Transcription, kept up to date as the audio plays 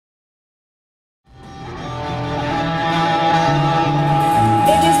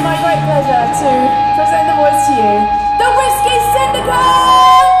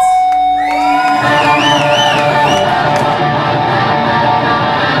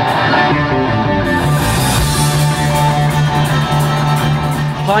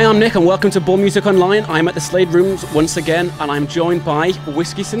Hi, I'm Nick and welcome to Ball Music Online. I'm at the Slade Rooms once again and I'm joined by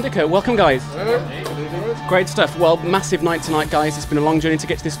Whiskey Syndicate. Welcome, guys. Great stuff. Well, massive night tonight, guys. It's been a long journey to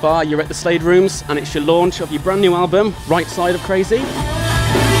get to this far. You're at the Slade Rooms and it's your launch of your brand new album, Right Side of Crazy.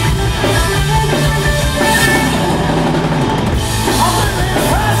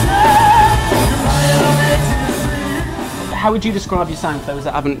 How would you describe your sound for those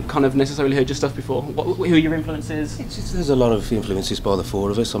that haven't kind of necessarily heard your stuff before? Who are your influences? There's a lot of influences by the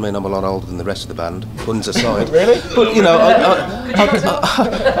four of us. I mean, I'm a lot older than the rest of the band, puns aside. Really? But, you know, I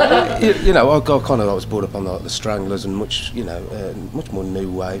was brought up on the Stranglers and much more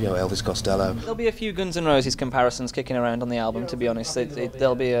new wave, Elvis Costello. There'll be a few Guns N' Roses comparisons kicking around on the album, to be honest.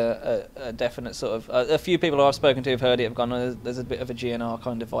 There'll be a definite sort of... a few people who I've spoken to have heard it have gone, oh, there's a bit of a GNR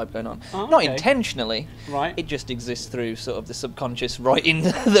kind of vibe going on. Oh, okay. Not intentionally. Right. It just exists through sort of the subconscious writing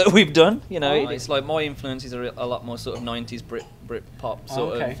that we've done. You know, it's like my influences are a lot more sort of 90s Brit pop,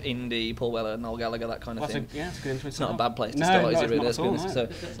 sort of indie, Paul Weller, Noel Gallagher, that kind of thing. That's a good influence. It's not a bad place to start, is it really? So,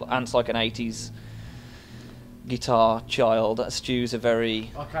 Ant's like an 80s guitar child. Stu's a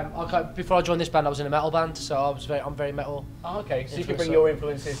very... Okay. Before I joined this band, I was in a metal band, so I'm very metal. Oh, okay. So you can bring your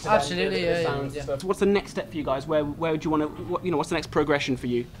influences to absolutely, the sounds and stuff. So what's the next step for you guys? Where would you want to? What's the next progression for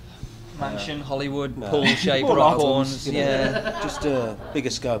you? Mansion, Hollywood, pool-shaped rock horns, just a bigger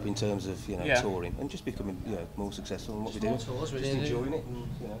scope in terms of touring and just becoming more successful in what we do. Tours, really, just enjoying it.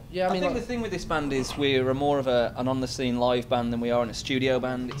 And, I think the thing with this band is we're more of an on-the-scene live band than we are in a studio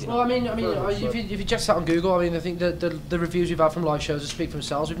band. Well, I mean, if you just sat on Google, I mean, I think the reviews we've had from live shows speak for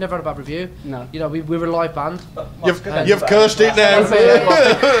themselves. We've never had a bad review. No. You know, we're a live band. You've cursed it now.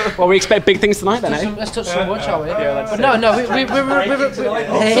 Well, we expect big things tonight then, eh? Let's touch some wood, shall we? Yeah, but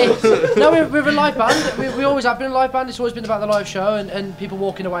we're a live band. We always have been a live band. It's always been about the live show and people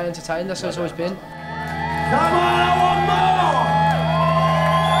walking away entertained. That's how it's always been. Come on, I want more!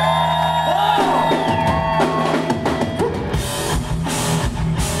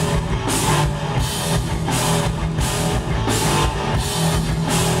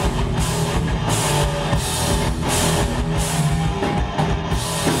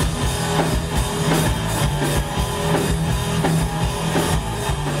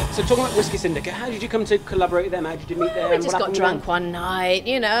 So talking about Whiskey Syndicate, how did you come to collaborate with them? How did you meet them? We just got drunk one night,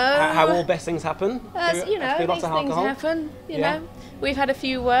 you know. How all best things happen. These things happen, you know. We've had a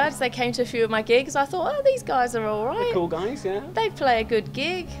few words. They came to a few of my gigs. I thought, oh, these guys are all right. They're cool guys, yeah. They play a good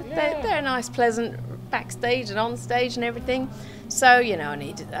gig. Yeah. They're nice, pleasant backstage and on stage and everything. So, you know, I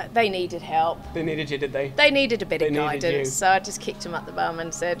needed that. They needed help. They needed you, did they? They needed a bit of guidance. So I just kicked them up the bum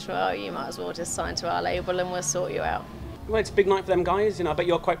and said, well, you might as well just sign to our label and we'll sort you out. Well, it's a big night for them guys, you know. I bet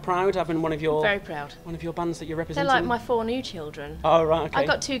you're quite proud having one of your... Very proud. One of your bands that you're representing. They're like my 4 new children. Oh, right, okay. I've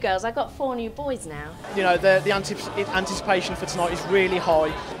got 2 girls. I've got 4 new boys now. You know, the anticipation for tonight is really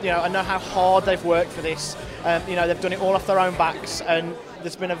high. You know, I know how hard they've worked for this. You know, they've done it all off their own backs, and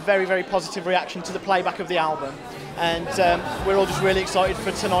there's been a very, very positive reaction to the playback of the album. And we're all just really excited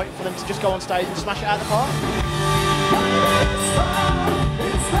for tonight, for them to just go on stage and smash it out of the park.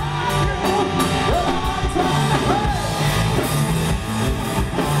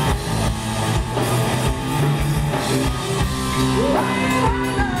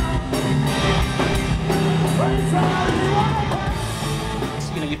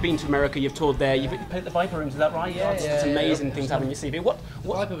 You've been to America, you've toured there, you've played at the Viper Rooms, is that right? Yeah, it's amazing things having your CV. What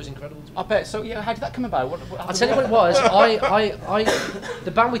Viper was incredible. I bet. So yeah, how did that come about? I'll tell you what it was. The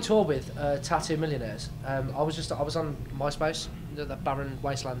band we toured with, Tattoo Millionaires. I was on MySpace, the barren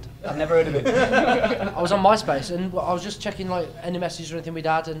wasteland. I've never heard of it. I was on MySpace and I was just checking like any messages or anything we'd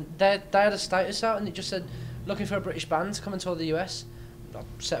had, and they had a status out and it just said looking for a British band to come and tour the US. I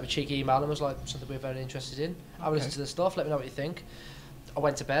set up a cheeky email and was like, something we're very interested in. I will listen to the stuff, let me know what you think. I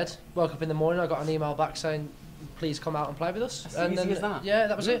went to bed, woke up in the morning, I got an email back saying, please come out and play with us. As easy as that? Yeah,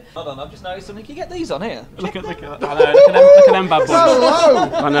 that was it. Hold on, I've just noticed something. Can you get these on here? Look at that. Look at them bad boys.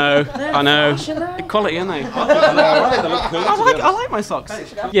 I know. Quality, aren't they? I like my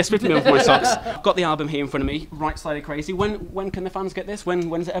socks. Yeah, split me off my socks. Got the album here in front of me, Right Side of Crazy. When can the fans get this?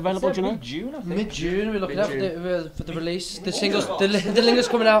 When's it available, do you know? Mid-June, I think. Mid-June, we're looking at for the release. The singles, the Linger's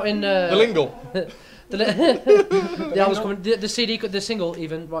coming out in... the Lingle. The album's coming. The CD, the single,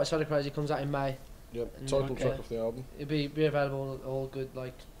 even Right Side of Crazy, comes out in May. Yep, title track of the album. It'll be available all good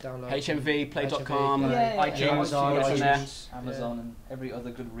like download. HMV, Play.com, iTunes, Amazon, and every other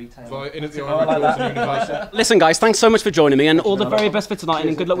good retailer. Listen, guys, thanks so much for joining me, and all the very best for tonight,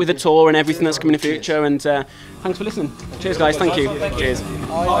 and good luck with the tour and everything that's coming in the future. And thanks for listening. Cheers, guys. Thank you. Cheers.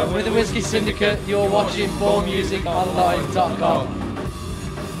 With the Whiskey Syndicate, you're watching BallMusicOnline.com.